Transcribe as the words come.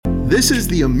This is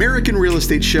the American Real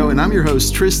Estate Show, and I'm your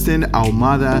host, Tristan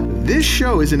Ahumada. This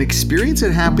show is an experience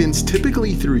that happens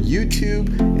typically through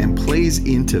YouTube and plays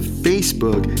into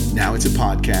Facebook. Now it's a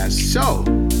podcast. So,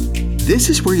 this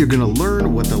is where you're going to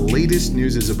learn what the latest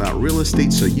news is about real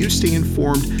estate so you stay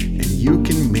informed and you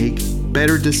can make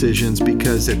better decisions,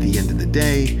 because at the end of the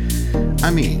day,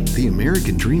 the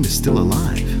American dream is still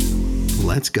alive.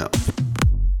 Let's go.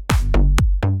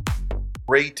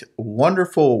 Great,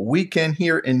 wonderful weekend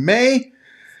here in May.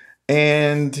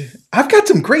 And I've got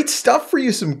some great stuff for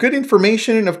you, some good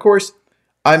information. And of course,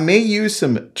 I may use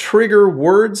some trigger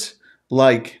words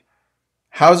like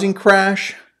housing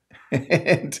crash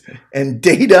and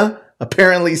data.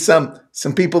 Apparently some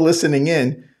people listening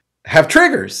in have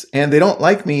triggers and they don't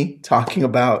like me talking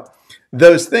about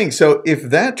those things. So if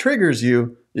that triggers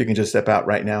you, you can just step out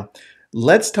right now.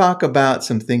 Let's talk about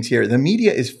some things here. The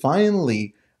media is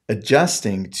finally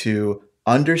adjusting to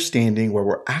understanding where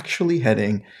we're actually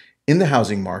heading in the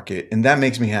housing market. And that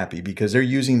makes me happy because they're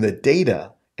using the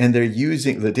data, and they're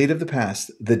using the data of the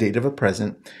past, the data of the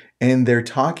present, and they're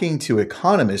talking to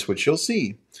economists, which you'll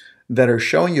see, that are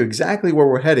showing you exactly where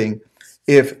we're heading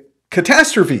if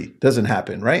catastrophe doesn't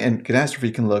happen, right? And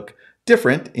catastrophe can look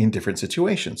different in different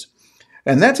situations.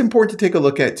 And that's important to take a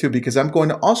look at too, because I'm going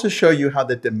to also show you how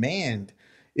the demand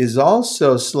is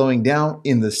also slowing down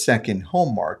in the second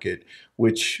home market,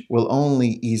 which will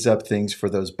only ease up things for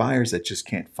those buyers that just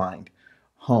can't find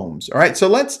homes. All right, so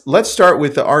let's start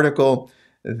with the article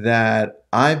that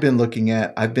I've been looking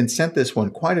at. I've been sent this one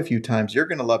quite a few times. You're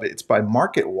going to love it. It's by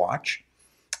Market Watch,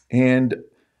 and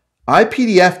I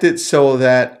PDF'd it so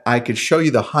that I could show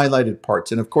you the highlighted parts.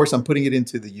 And of course, I'm putting it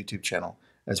into the YouTube channel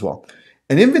as well.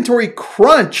 An inventory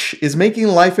crunch is making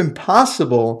life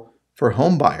impossible for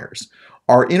home buyers.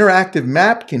 Our interactive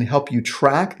map can help you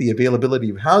track the availability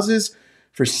of houses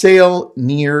for sale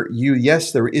near you.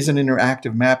 Yes, there is an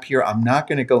interactive map here. I'm not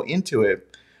going to go into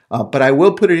it, but I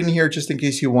will put it in here just in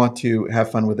case you want to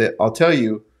have fun with it. I'll tell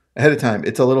you ahead of time,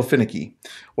 it's a little finicky.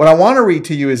 What I want to read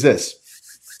to you is this.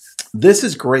 This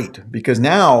is great because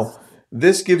now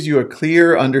this gives you a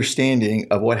clear understanding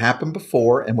of what happened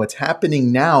before and what's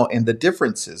happening now and the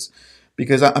differences.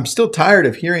 Because I'm still tired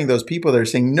of hearing those people that are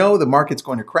saying, no, the market's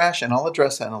going to crash, and I'll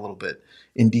address that in a little bit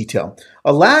in detail.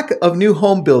 A lack of new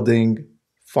home building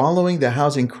following the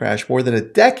housing crash more than a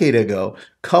decade ago,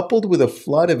 coupled with a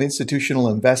flood of institutional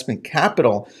investment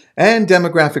capital and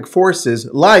demographic forces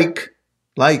like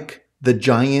the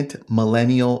giant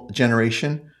millennial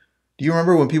generation. Do you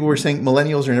remember when people were saying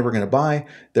millennials are never going to buy,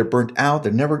 they're burnt out,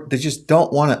 they just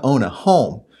don't want to own a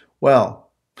home? Well,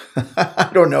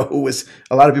 I don't know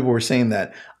a lot of people were saying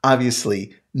that.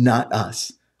 Obviously not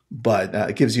us, but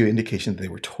it gives you an indication that they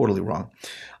were totally wrong.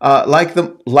 Like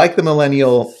the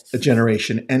millennial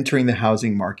generation entering the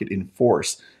housing market in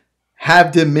force,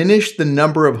 have diminished the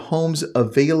number of homes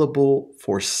available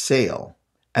for sale.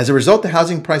 As a result, the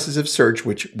housing prices have surged,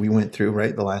 which we went through,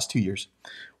 right, the last 2 years.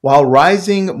 While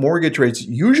rising mortgage rates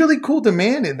usually cool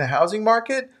demand in the housing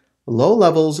market, low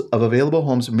levels of available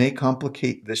homes may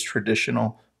complicate this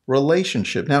traditional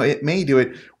relationship. Now, it may do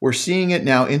it. We're seeing it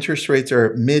now. Interest rates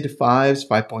are mid fives,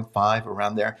 5.5,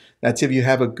 around there. That's if you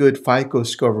have a good FICO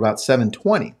score of about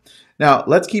 720. Now,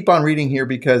 let's keep on reading here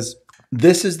because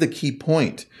this is the key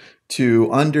point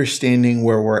to understanding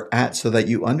where we're at so that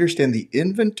you understand the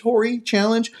inventory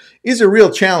challenge is a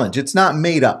real challenge. It's not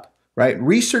made up, right?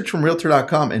 Research from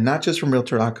Realtor.com, and not just from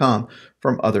Realtor.com,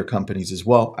 from other companies as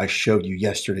well. I showed you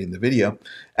yesterday in the video.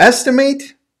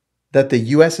 Estimate that the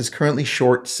U.S. is currently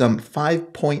short some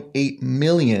 5.8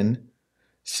 million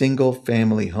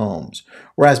single-family homes,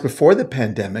 whereas before the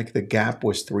pandemic, the gap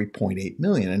was 3.8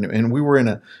 million, and we were in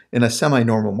a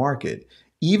semi-normal market.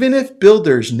 Even if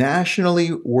builders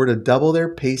nationally were to double their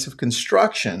pace of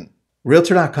construction,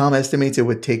 Realtor.com estimates it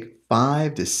would take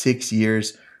 5 to 6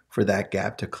 years for that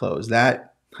gap to close.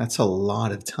 That's a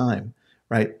lot of time,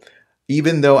 right?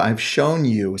 Even though I've shown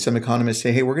you, some economists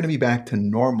say, hey, we're going to be back to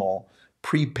normal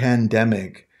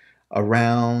pre-pandemic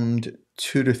around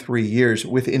 2 to 3 years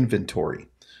with inventory,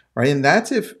 right? And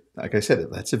that's if, like I said,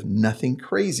 that's if nothing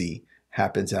crazy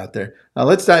happens out there. Now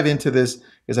let's dive into this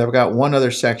because I've got one other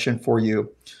section for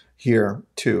you here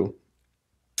too.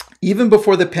 Even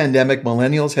before the pandemic,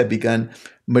 millennials had begun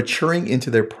maturing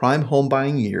into their prime home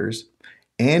buying years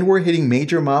and were hitting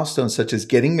major milestones such as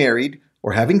getting married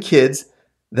or having kids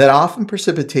that often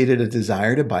precipitated a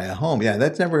desire to buy a home. Yeah,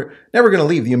 that's never going to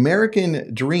leave. The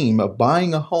American dream of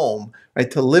buying a home,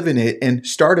 right, to live in it and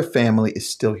start a family is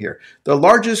still here. The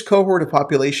largest cohort of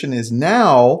population is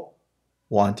now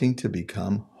wanting to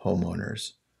become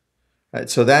homeowners. Right,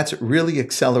 so that's really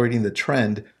accelerating the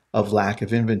trend of lack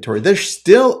of inventory. There's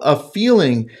still a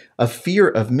fear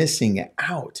of missing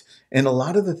out. And a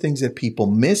lot of the things that people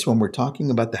miss when we're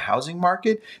talking about the housing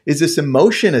market is this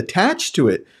emotion attached to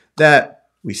it that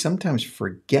we sometimes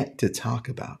forget to talk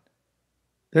about.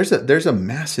 There's a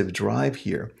massive drive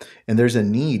here, and there's a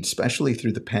need, especially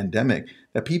through the pandemic,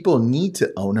 that people need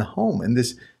to own a home. And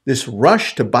this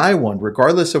rush to buy one,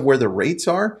 regardless of where the rates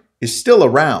are, is still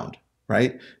around,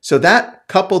 right? So that,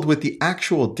 coupled with the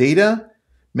actual data,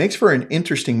 makes for an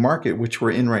interesting market, which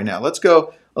we're in right now. Let's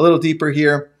go a little deeper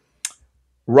here.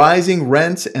 Rising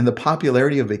rents and the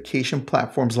popularity of vacation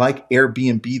platforms like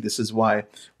Airbnb. This is why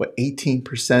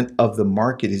 18% of the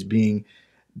market is being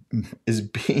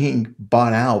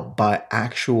bought out by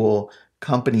actual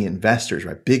company investors,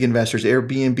 right? Big investors.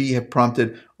 Airbnb have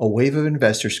prompted a wave of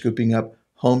investors scooping up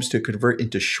homes to convert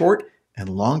into short and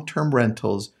long-term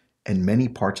rentals in many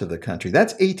parts of the country.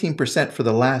 That's 18% for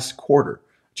the last quarter,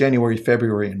 January,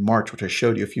 February, and March, which I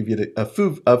showed you a few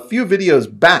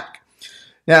videos back.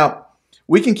 Now,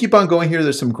 we can keep on going here.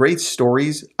 There's some great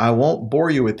stories. I won't bore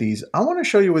you with these. I want to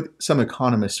show you what some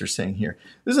economists are saying here.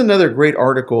 This is another great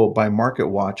article by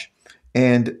MarketWatch,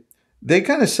 and they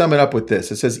kind of sum it up with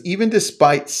this. It says, even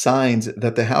despite signs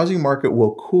that the housing market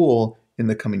will cool in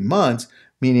the coming months,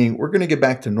 meaning we're going to get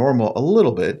back to normal a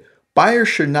little bit, buyers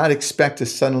should not expect to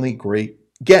suddenly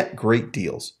get great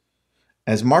deals.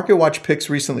 As MarketWatch Picks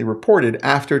recently reported,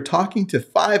 after talking to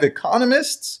 5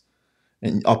 economists,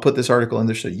 and I'll put this article in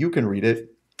there so you can read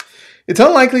it, it's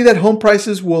unlikely that home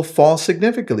prices will fall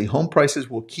significantly. Home prices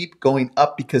will keep going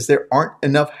up because there aren't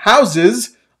enough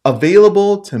houses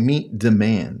available to meet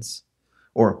demands,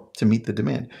 or to meet the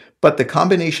demand. But the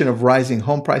combination of rising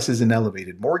home prices and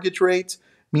elevated mortgage rates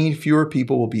mean fewer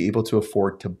people will be able to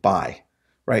afford to buy,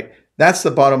 right? That's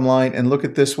the bottom line. And look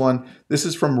at this one. This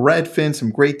is from Redfin, some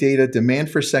great data.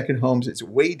 Demand for second homes is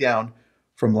way down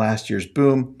from last year's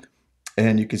boom.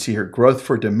 And you can see here, growth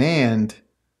for demand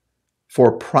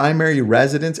for primary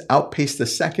residents outpaced the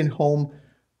second home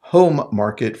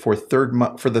market for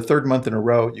the third month in a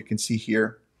row. You can see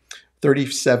here,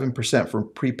 37% from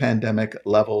pre-pandemic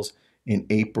levels in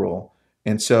April.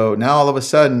 And so now all of a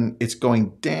sudden it's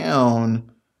going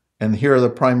down, and here are the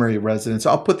primary residents.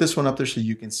 I'll put this one up there so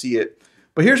you can see it.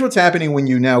 But here's what's happening when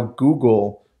you now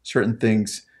Google certain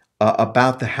things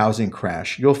about the housing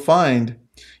crash. You'll find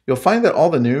that all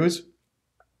the news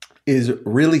is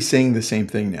really saying the same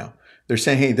thing now. They're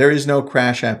saying, hey, there is no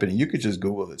crash happening. You could just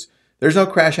Google this. There's no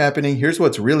crash happening. Here's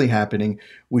what's really happening.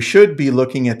 We should be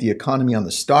looking at the economy on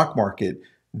the stock market.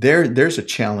 There's a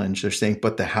challenge. They're saying,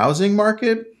 but the housing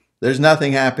market, there's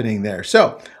nothing happening there.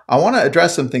 So I want to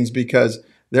address some things because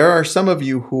there are some of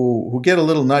you who get a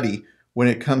little nutty when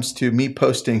it comes to me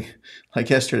posting, like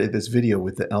yesterday, this video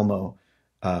with the Elmo,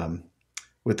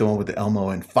 with the one with the Elmo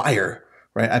and fire.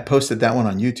 Right, I posted that one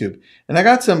on YouTube, and I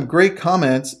got some great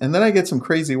comments, and then I get some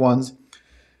crazy ones.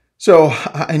 So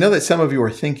I know that some of you are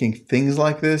thinking things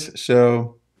like this.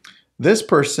 So this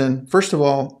person, first of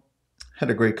all, had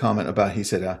a great comment about, he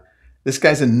said, this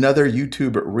guy's another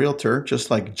YouTube realtor,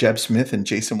 just like Jeb Smith and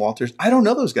Jason Walters. I don't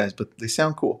know those guys, but they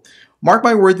sound cool. Mark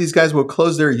my word, these guys will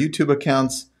close their YouTube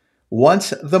accounts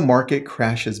once the market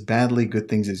crashes badly. Good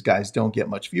things is guys don't get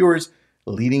much viewers,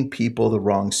 leading people the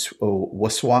wrong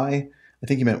way. I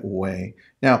think he meant way.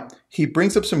 Now, he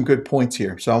brings up some good points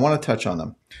here, so I want to touch on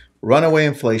them. Runaway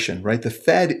inflation, right? The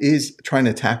Fed is trying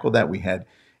to tackle that. We had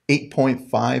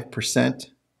 8.5%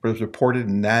 was reported,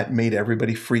 and that made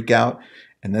everybody freak out.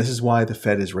 And this is why the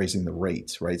Fed is raising the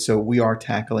rates, right? So we are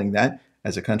tackling that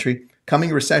as a country. Coming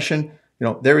recession,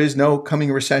 there is no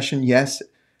coming recession. Yes,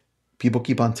 people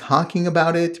keep on talking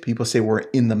about it. People say we're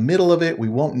in the middle of it. We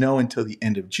won't know until the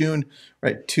end of June,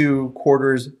 right? 2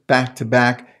 quarters back to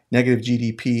back. Negative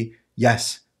GDP,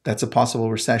 yes, that's a possible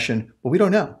recession, but we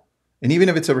don't know. And even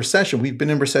if it's a recession, we've been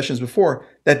in recessions before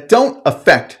that don't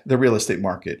affect the real estate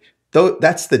market. Though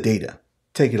that's the data.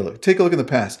 Take a look. Take a look in the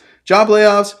past. Job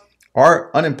layoffs,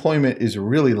 our unemployment is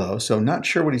really low, so not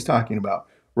sure what he's talking about.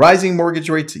 Rising mortgage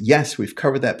rates, yes, we've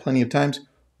covered that plenty of times.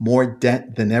 More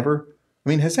debt than ever. I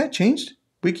mean, has that changed?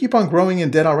 We keep on growing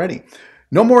in debt already.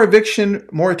 No more eviction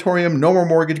moratorium, no more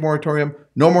mortgage moratorium,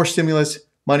 no more stimulus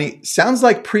money. Sounds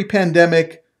like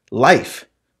pre-pandemic life.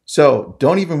 So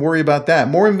don't even worry about that.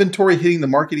 More inventory hitting the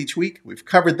market each week. We've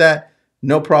covered that.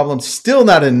 No problem. Still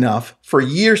not enough for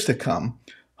years to come.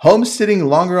 Homes sitting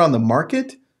longer on the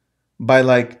market by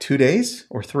like 2 days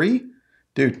or 3.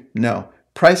 Dude, no.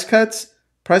 Price cuts?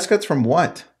 Price cuts from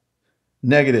what?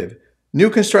 Negative. New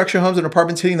construction homes and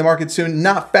apartments hitting the market soon.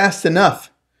 Not fast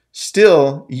enough.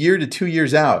 Still, year to 2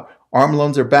 years out. ARM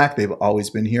loans are back. They've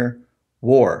always been here.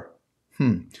 War.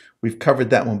 We've covered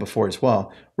that one before as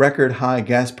well. Record high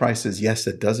gas prices, yes,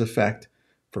 it does affect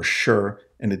for sure.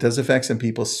 And it does affect some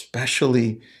people,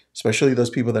 especially those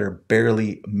people that are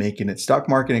barely making it. Stock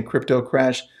market and crypto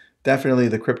crash. Definitely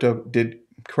the crypto did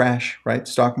crash, right?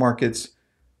 Stock markets,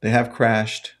 they have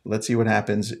crashed. Let's see what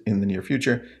happens in the near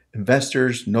future.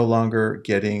 Investors no longer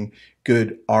getting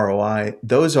good ROI.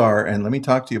 Those are, and let me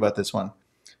talk to you about this one.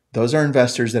 Those are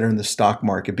investors that are in the stock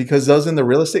market, because those in the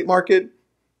real estate market,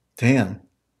 damn,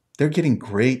 they're getting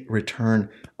great return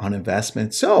on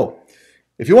investment. So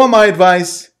if you want my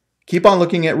advice, keep on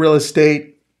looking at real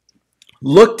estate.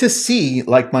 Look to see,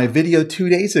 like my video 2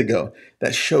 days ago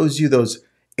that shows you those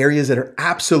areas that are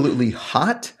absolutely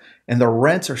hot and the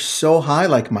rents are so high,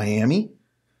 like Miami.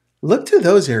 Look to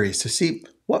those areas to see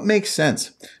what makes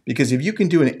sense. Because if you can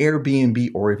do an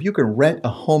Airbnb, or if you can rent a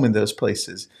home in those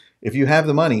places, if you have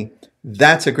the money,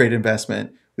 that's a great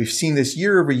investment. We've seen this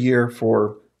year over year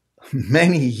for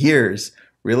many years.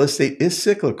 Real estate is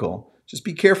cyclical. Just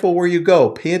be careful where you go.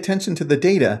 Pay attention to the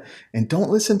data and don't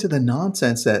listen to the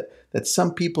nonsense that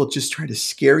some people just try to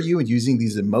scare you and using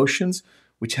these emotions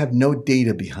which have no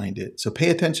data behind it. So pay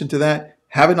attention to that.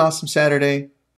 Have an awesome Saturday.